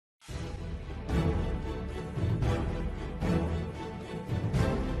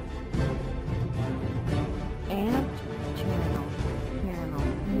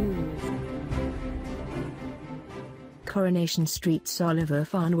Coronation Street's Oliver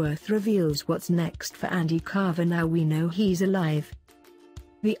Farnworth reveals what's next for Andy Carver now we know he's alive.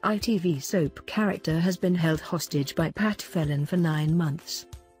 The ITV soap character has been held hostage by Pat Phelan for 9 months.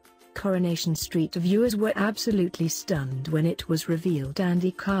 Coronation Street viewers were absolutely stunned when it was revealed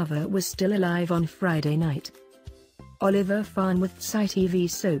Andy Carver was still alive on Friday night. Oliver Farnworth's ITV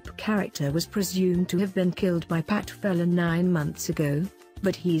soap character was presumed to have been killed by Pat Phelan 9 months ago,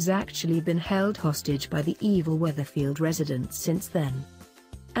 but he's actually been held hostage by the evil Weatherfield residents since then.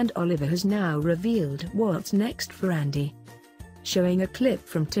 And Oliver has now revealed what's next for Andy. Showing a clip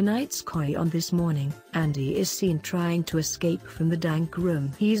from tonight's Corrie on This Morning, Andy is seen trying to escape from the dank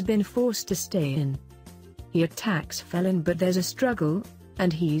room he's been forced to stay in. He attacks Phelan but there's a struggle,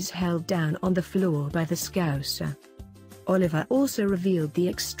 and he's held down on the floor by the Scouser. Oliver also revealed the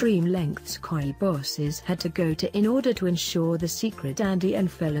extreme lengths Corrie bosses had to go to in order to ensure the secret Andy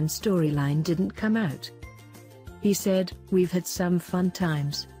and Phelan storyline didn't come out. He said, "We've had some fun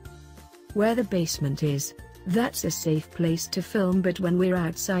times. Where the basement is, that's a safe place to film, but when we're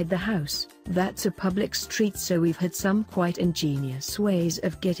outside the house, that's a public street, so we've had some quite ingenious ways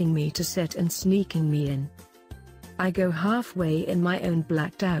of getting me to set and sneaking me in. I go halfway in my own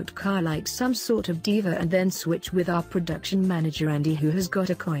blacked out car like some sort of diva and then switch with our production manager Andy, who has got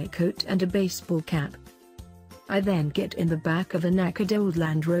a Corrie coat and a baseball cap. I then get in the back of a knackered old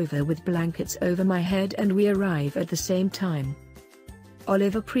Land Rover with blankets over my head and we arrive at the same time."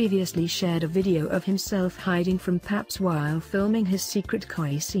 Oliver previously shared a video of himself hiding from Paps while filming his secret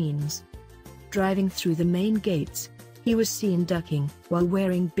Corrie scenes. Driving through the main gates, he was seen ducking while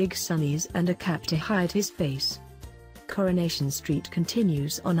wearing big sunnies and a cap to hide his face. Coronation Street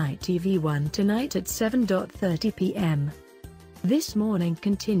continues on ITV1 tonight at 7:30 p.m. This Morning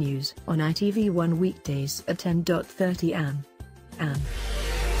continues on ITV1 weekdays at 10:30 am.